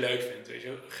gewoon echt wat je leuk vindt. Weet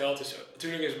je. Geld is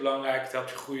natuurlijk belangrijk, het helpt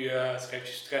je groeien, het geeft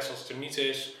je stress als het er niet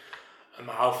is.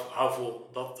 Maar hou vol,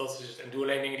 dat is het. En doe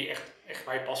alleen dingen die echt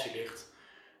waar je passie ligt.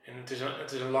 En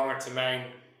het is een lange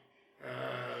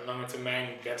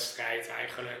termijn wedstrijd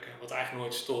eigenlijk, wat eigenlijk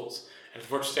nooit stopt. En het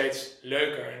wordt steeds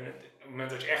leuker. En op het moment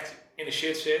dat je echt in de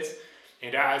shit zit en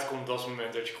je daaruit komt, dat is het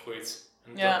moment dat je groeit.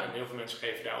 En heel veel mensen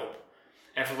geven daarop.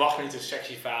 En verwacht niet een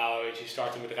sexy verhaal, weet je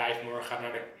start een bedrijf, morgen gaat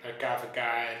naar de KVK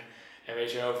en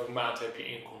weet je, over een maand heb je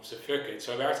inkomsten. Fuck it,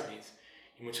 zo werkt het niet.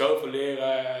 Je moet zoveel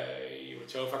leren, je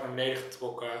wordt zo vaak naar beneden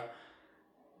getrokken.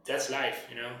 That's life,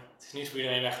 you know. Het is niet voor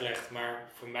iedereen weggelegd, maar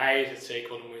voor mij is het zeker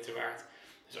wel de moeite waard.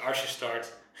 Dus als je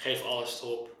start, geef alles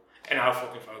erop. En hou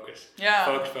fucking focus.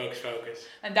 Ja. Focus.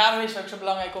 En daarom is het ook zo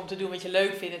belangrijk om te doen wat je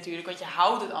leuk vindt natuurlijk, want je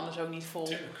houdt het anders ook niet vol.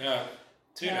 Tuurlijk.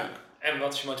 Ja. En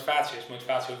wat is je motivatie? Is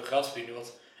motivatie heel veel geld verdienen?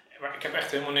 Maar ik heb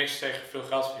echt helemaal niks tegen veel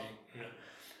geld verdienen.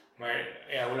 Maar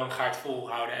ja, hoe lang ga je het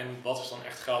volhouden? En wat is dan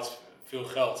echt geld? Veel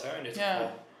geld, hè, in dit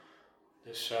geval.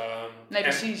 Dus,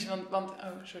 precies, want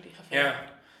sorry, ga verder. Ja,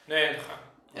 nee, dat gaat.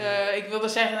 Ik wilde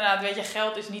zeggen inderdaad, weet je,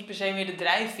 geld is niet per se meer de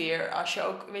drijfveer. Als je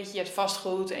ook, weet je hebt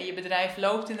vastgoed en je bedrijf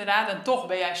loopt inderdaad. En toch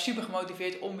ben jij super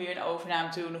gemotiveerd om weer een overname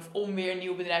te doen of om weer een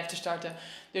nieuw bedrijf te starten.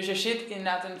 Dus er zit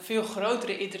inderdaad een veel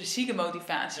grotere intrinsieke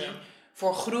motivatie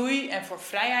voor groei en voor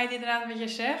vrijheid inderdaad, wat je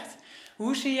zegt.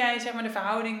 Hoe zie jij zeg maar de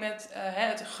verhouding met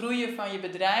het groeien van je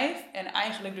bedrijf en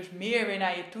eigenlijk dus meer weer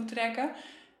naar je toe trekken?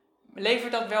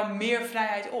 Levert dat wel meer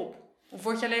vrijheid op? Of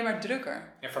word je alleen maar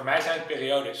drukker? Ja, voor mij zijn het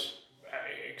periodes.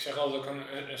 Ik zeg altijd dat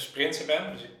ik een sprinter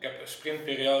ben. Dus ik heb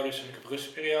sprintperiodes en ik heb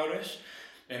rustperiodes.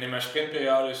 En in mijn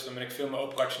sprintperiodes dan ben ik veel meer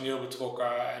operationeel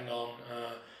betrokken en dan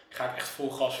ga ik echt vol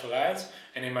gas vooruit.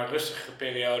 En in mijn rustige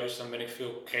periodes dan ben ik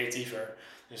veel creatiever.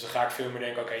 Dus dan ga ik veel meer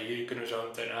denken, oké, hier kunnen we zo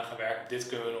meteen aan gaan werken, dit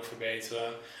kunnen we nog verbeteren.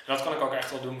 En dat kan ik ook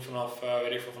echt wel doen vanaf,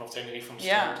 vanaf Tenerife van de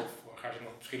strand of ga ik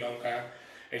nog op Sri Lanka.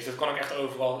 Weet je, dat kan ik echt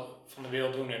overal van de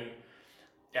wereld doen. En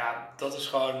ja, dat is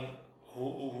gewoon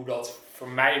hoe dat voor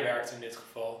mij werkt in dit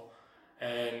geval.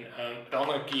 En de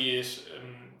andere key is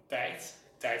tijd.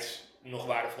 Tijd is nog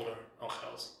waardevoller dan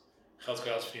geld. Geld kan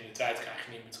je altijd verdienen, tijd krijg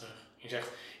je niet meer terug. Je zegt,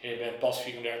 je bent pas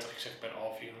 34, ik zeg ik ben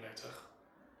al 34.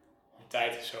 Want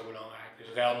tijd is zo belangrijk. Dus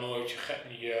ruil nooit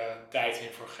je tijd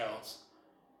in voor geld.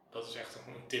 Dat is echt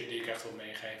een tip die ik echt wil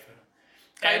meegeven.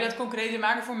 Kan je dat concreter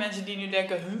maken voor mensen die nu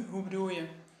denken, hoe bedoel je?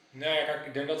 Nee, kijk,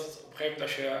 ik denk dat het op een gegeven moment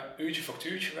als je uurtje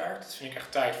factuurtje werkt, dat vind ik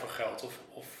echt tijd voor geld.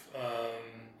 Of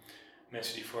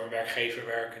mensen die voor een werkgever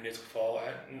werken in dit geval.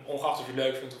 Hè. Ongeacht of je het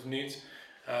leuk vindt of niet.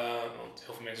 Want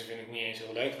heel veel mensen vinden het niet eens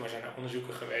heel leuk. Maar er zijn ook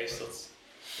onderzoeken geweest dat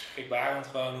schrikbarend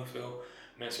gewoon hoeveel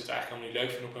mensen het eigenlijk helemaal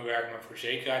niet leuk vinden op hun werk. Maar voor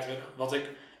zekerheid willen. Wat ik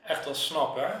echt wel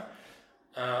snap,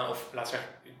 hè. Of laat zeggen,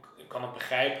 ik kan het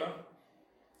begrijpen.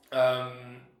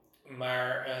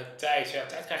 Maar tijd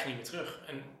krijg je niet meer terug.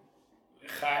 En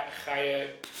ga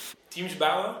je teams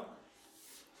bouwen?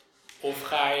 Of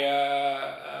ga je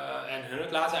en hun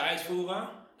het laten uitvoeren?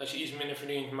 Dat je iets minder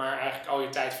verdient, maar eigenlijk al je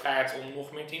tijd vrij hebt om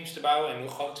nog meer teams te bouwen en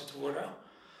nog groter te worden?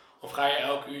 Of ga je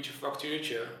elk uurtje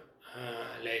factuurtje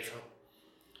leveren?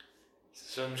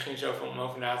 Het is misschien zoveel om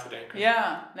over na te denken.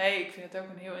 Ja, nee, ik vind het ook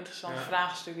een heel interessant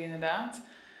vraagstuk inderdaad.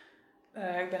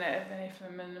 Ik ben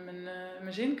even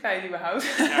mijn zin kwijt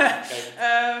überhaupt.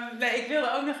 Ja, nee, ik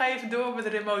wilde ook nog even door met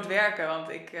remote werken. Want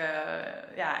ik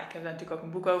heb daar natuurlijk ook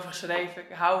een boek over geschreven.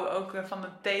 Ik hou ook van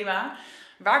het thema.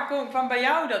 Waar kwam bij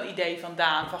jou dat idee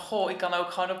vandaan? Van goh, ik kan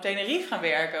ook gewoon op Tenerife gaan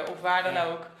werken. Of waar dan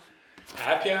ook.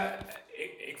 Ja,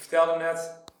 ik vertelde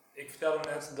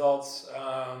net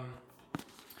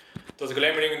dat ik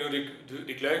alleen maar dingen doe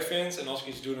die ik leuk vind. En als ik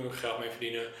iets doe, dan wil ik geld mee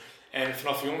verdienen. En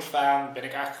vanaf jongs af aan ben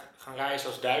ik eigenlijk gaan reizen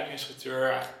als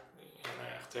duikinstructeur.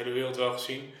 Echt de hele wereld wel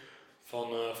gezien.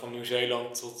 Van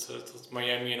Nieuw-Zeeland tot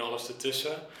Miami en alles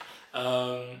ertussen.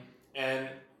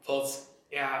 En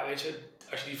weet je,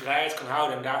 als je die vrijheid kan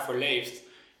houden en daarvoor leeft,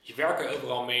 je werk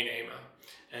overal meenemen.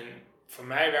 En voor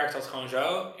mij werkt dat gewoon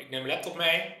zo. Ik neem mijn laptop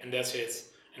mee en that's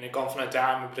it. En ik kan vanuit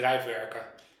daar mijn bedrijf werken.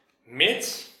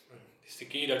 Mits, is de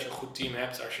key dat je een goed team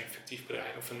hebt als je een fictief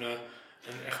bedrijf of een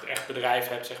echt bedrijf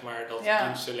hebt, zeg maar, dat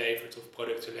diensten levert of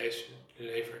producten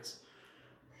levert.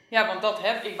 Ja,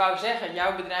 want ik wou zeggen,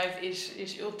 jouw bedrijf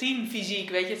is ultiem fysiek,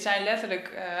 weet je. Het zijn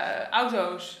letterlijk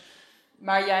auto's.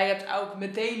 Maar jij hebt ook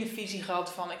meteen de visie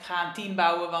gehad van ik ga een team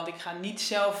bouwen, want ik ga niet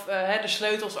zelf de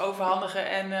sleutels overhandigen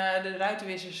en de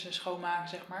ruitenwissers schoonmaken,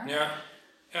 zeg maar.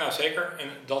 Ja, zeker.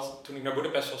 En toen ik naar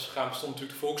Budapest was gegaan, stond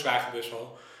natuurlijk de Volkswagen bus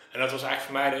al. En dat was eigenlijk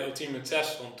voor mij de ultieme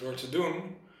test, want door te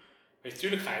doen, weet je,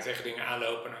 tuurlijk ga je tegen dingen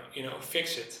aanlopen.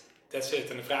 Fix it. That's it.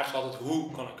 En de vraag is altijd,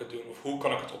 hoe kan ik het doen? Of hoe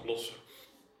kan ik het oplossen?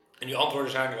 En die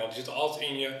antwoorden zijn er wel. Die zitten altijd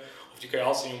in je, of die kun je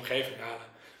altijd in je omgeving halen.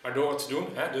 Maar door het te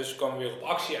doen, dus komen we weer op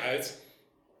actie uit.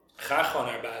 Ga gewoon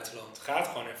naar het buitenland. Ga het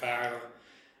gewoon ervaren.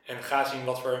 En ga zien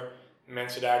wat voor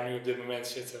mensen daar nu op dit moment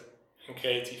zitten. En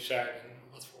creatief zijn. En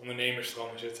wat voor ondernemers er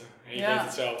allemaal zitten. En je weet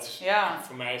het zelf. Dus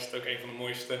voor mij is het ook een van de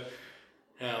mooiste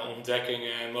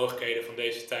ontdekkingen en mogelijkheden van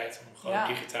deze tijd. Om gewoon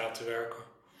digitaal te werken.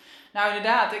 Nou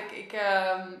inderdaad.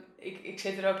 Ik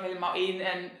zit er ook helemaal in.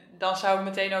 En dan zou ik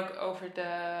meteen ook over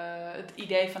het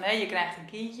idee van je krijgt een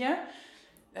kindje.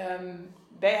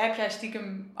 Heb jij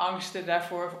stiekem angsten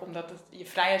daarvoor, omdat het je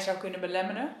vrijheid zou kunnen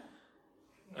belemmeren?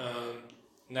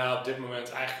 Op dit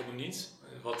moment eigenlijk helemaal niet.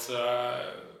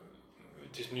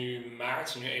 Het is nu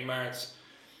maart, nu 1 maart.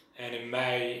 En in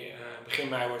mei, begin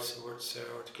mei wordt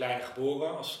de kleine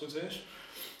geboren, als het goed is.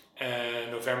 En in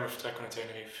november vertrekken we naar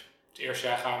Tenerife. Het eerste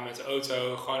jaar gaan we met de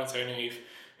auto gewoon naar Tenerife.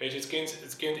 Weet je,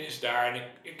 het kind is daar.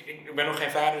 En ik ben nog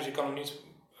geen vader, dus ik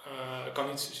kan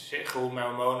niet zeggen hoe mijn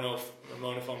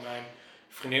hormonen van mijn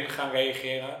vriendin gaan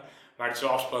reageren. Maar het is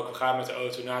wel afgesproken, we gaan met de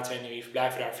auto naar Tenerife,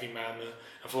 blijven daar 4 maanden.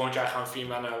 En volgend jaar gaan we 4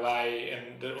 maanden naar Hawaii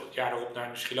en het jaar erop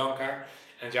naar Sri Lanka.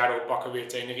 En het jaar erop pakken we weer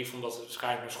Tenerife, omdat het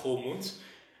waarschijnlijk naar school moet.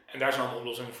 En daar is dan een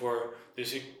oplossing voor.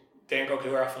 Dus ik denk ook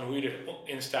heel erg van hoe je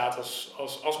erin staat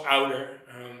als ouder.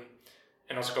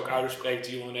 En als ik ook ouders spreek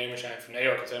die ondernemers zijn van nee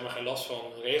hoor, ik heb er helemaal geen last van,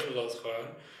 dan regelen we dat gewoon.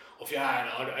 Of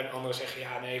en anderen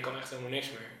zeggen nee, ik kan echt helemaal niks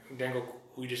meer. Ik denk ook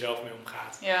hoe je er zelf mee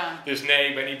omgaat. Ja. Dus nee,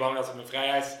 ik ben niet bang dat het mijn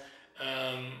vrijheid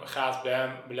gaat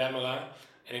belemmeren.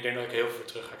 En ik denk dat ik heel veel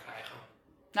terug ga krijgen.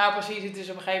 Nou precies, het is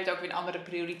op een gegeven moment ook weer een andere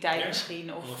prioriteit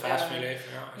misschien. Of een fase van je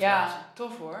leven, ja,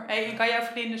 tof hoor. En kan jouw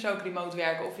vriendin dus ook remote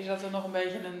werken? Of is dat er nog een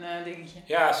beetje een dingetje?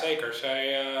 Ja, zeker.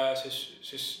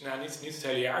 Ze is niet het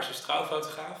hele jaar. Ze is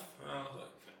trouwfotograaf.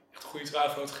 Echt een goede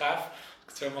trouwfotograaf. Als ik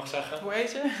het zo mag zeggen. Hoe heet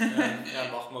ze?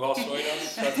 Mag Maral Soidas,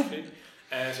 strategie.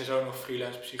 En ze is ook nog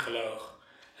freelance psycholoog.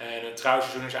 En het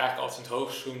trouwseizoen is eigenlijk altijd in het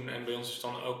hoogseizoen. En bij ons is het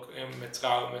dan ook met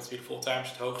trouwen, met wie fulltime is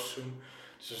het hoogseizoen.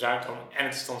 Dus dan zijn het dan, en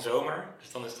het is dan zomer,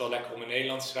 dus dan is het wel lekker om in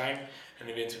Nederland te zijn. En in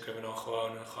de winter kunnen we dan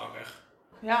gewoon weg.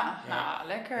 Ja, nou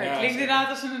lekker. Ja, het klinkt inderdaad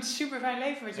als een super fijn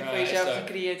leven wat je voor jezelf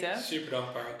gecreëerd hebt. Super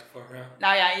dankbaar voor. Ja.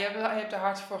 Nou ja, je hebt er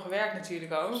hard voor gewerkt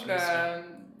natuurlijk ook.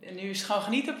 En nu is het gewoon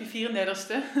genieten op je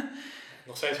 34ste.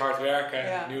 Nog steeds hard werken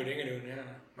en nieuwe dingen doen. Ja.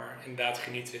 Maar inderdaad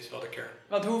genieten is wat ik er.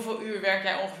 Want hoeveel uur werk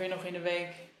jij ongeveer nog in de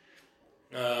week?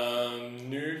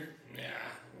 Nu,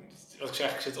 wat ik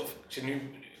zeg,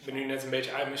 ik ben nu net een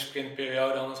beetje uit mijn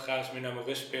sprintperiode aan het gaan, dus meer naar mijn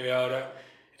rustperiode.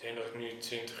 Ik denk dat ik nu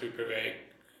 20 uur per week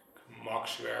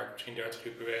max werk, misschien 30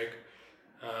 uur per week.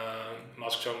 Maar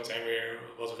als ik zo meteen weer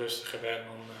wat rustiger ben,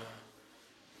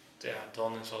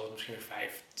 dan zal het misschien weer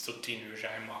 5 tot 10 uur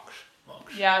zijn max.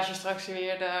 Ja, als je straks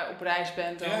weer op reis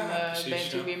bent, dan ben je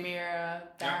natuurlijk weer meer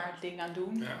daar dingen aan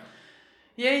doen. Ja.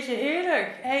 Jeetje,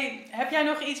 heerlijk. Hey, heb jij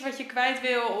nog iets wat je kwijt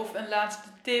wil? Of een laatste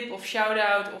tip of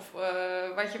shout-out? Of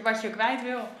wat je kwijt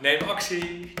wil? Neem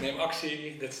actie.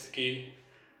 Dat is de key.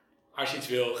 Als je iets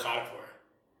wil,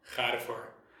 ga ervoor.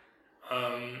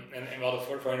 En we hadden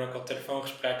voorheen ook al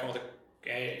telefoongesprekken. Want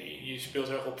je speelt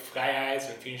heel erg op vrijheid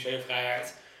en financiële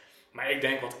vrijheid. Maar ik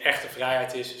denk wat echte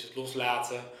vrijheid is het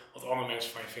loslaten wat andere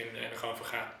mensen van je vinden en er gewoon voor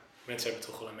gaan. Mensen hebben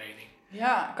toch wel een mening.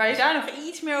 Ja, kan je daar nog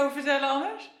iets meer over vertellen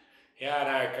anders?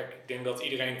 Ja, kijk, ik denk dat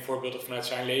iedereen voorbeelden vanuit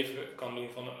zijn leven kan doen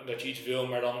van dat je iets wil,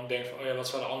 maar dan denkt van, wat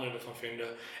zouden anderen ervan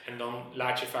vinden? En dan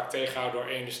laat je vaak tegenhouden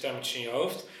door de stemmetjes in je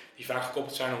hoofd, die vaak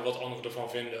gekoppeld zijn op wat anderen ervan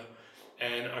vinden.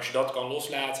 En als je dat kan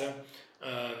loslaten,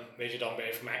 weet je, dan ben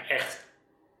je voor mij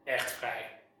echt vrij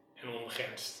en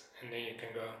onbegrensd. En then you can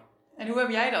go. En hoe heb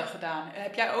jij dat gedaan?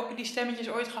 Heb jij ook die stemmetjes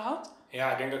ooit gehad?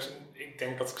 Ja, ik weet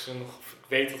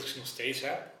dat ik ze nog steeds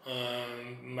heb.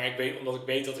 Maar omdat ik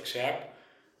weet dat ik ze heb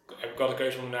ik wel de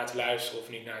keuze om ernaar te luisteren of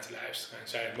niet naar te luisteren. En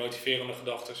zijn het motiverende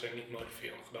gedachten en niet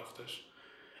motiverende gedachten.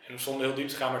 En zonder heel diep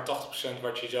te gaan, maar 80%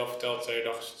 wat je jezelf vertelt de hele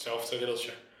dag is hetzelfde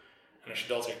riddeltje. En als je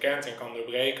dat herkent en kan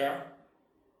doorbreken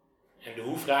en de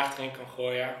hoe-vraag erin kan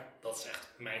gooien, dat is echt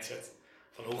mindset.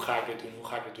 Van hoe ga ik dit doen?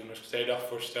 Als ik het de hele dag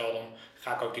voorstel, dan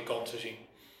ga ik ook die kansen zien.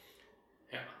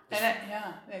 Ja. Dus,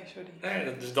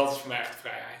 dus dat is voor mij echt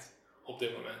vrijheid op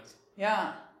dit moment.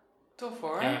 Ja, tof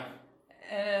hoor. Ja.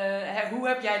 Hoe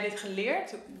heb jij dit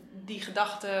geleerd? Die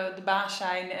gedachten de baas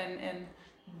zijn en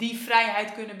die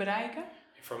vrijheid kunnen bereiken?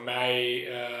 Voor mij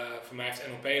heeft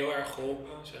NLP heel erg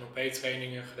geholpen. Dus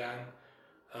NLP-trainingen gedaan.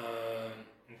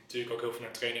 Natuurlijk ook heel veel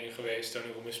naar trainingen geweest.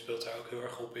 Tony Robbins speelt daar ook heel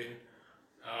erg op in.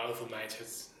 Heel veel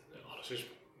mindset.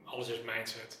 Alles is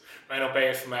mindset. Maar NLP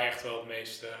heeft voor mij echt wel het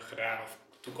meeste gedaan.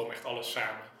 Toen kwam echt alles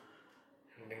samen.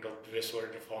 En ik denk dat het bewust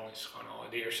worden ervan is gewoon al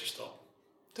de eerste stap.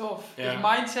 Tof. Ja. Dus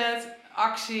mindset,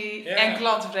 actie en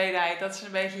klanttevredenheid. Dat is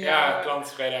een beetje jouw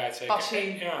klanttevredenheid zeker.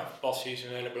 Passie. Passie is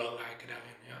een hele belangrijke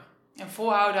daarin. Ja. En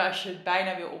volhouden als je het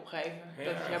bijna wil opgeven. Ja,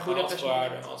 dat is jouw altijd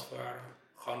volhouden.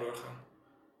 Gewoon doorgaan.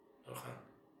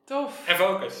 Tof. En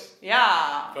focus.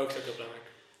 Ja. Focus is ook heel belangrijk.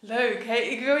 Leuk. Hey,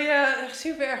 ik wil je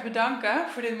super erg bedanken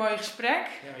voor dit mooie gesprek.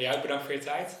 Ja, jij ook bedankt voor je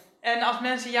tijd. En als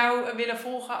mensen jou willen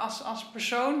volgen als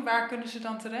persoon, waar kunnen ze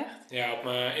dan terecht? Ja, op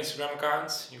mijn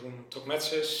Instagram-account, Jeroen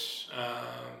Tokmetsis,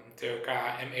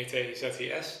 TOKMETZIS.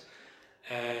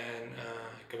 En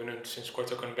ik heb nu sinds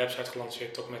kort ook een website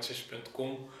gelanceerd,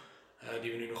 tokmetsis.com,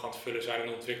 die we nu nog aan het vullen zijn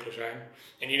en ontwikkelen zijn.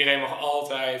 En iedereen mag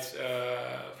altijd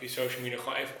via social media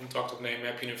gewoon even contact opnemen,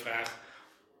 heb je een vraag.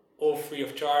 Of free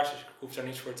of charge, dus ik hoef daar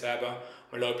niets voor te hebben.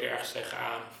 Maar loop je ergens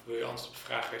tegenaan of wil je antwoord op een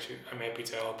vraag, I'm happy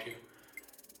to help you.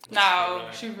 Nou,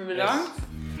 super bedankt.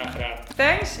 Yes. Graag gedaan.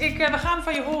 Thanks. We gaan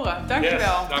van je horen.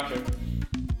 Dankjewel. Yes, dank je.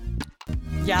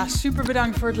 Ja, super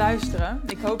bedankt voor het luisteren.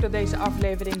 Ik hoop dat deze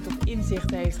aflevering tot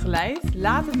inzichten heeft geleid.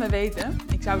 Laat het me weten.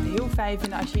 Ik zou het heel fijn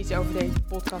vinden als je iets over deze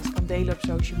podcast kan delen op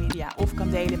social media of kan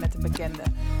delen met een bekende.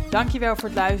 Dankjewel voor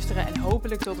het luisteren en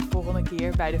hopelijk tot de volgende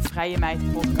keer bij de Vrije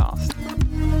Meid podcast.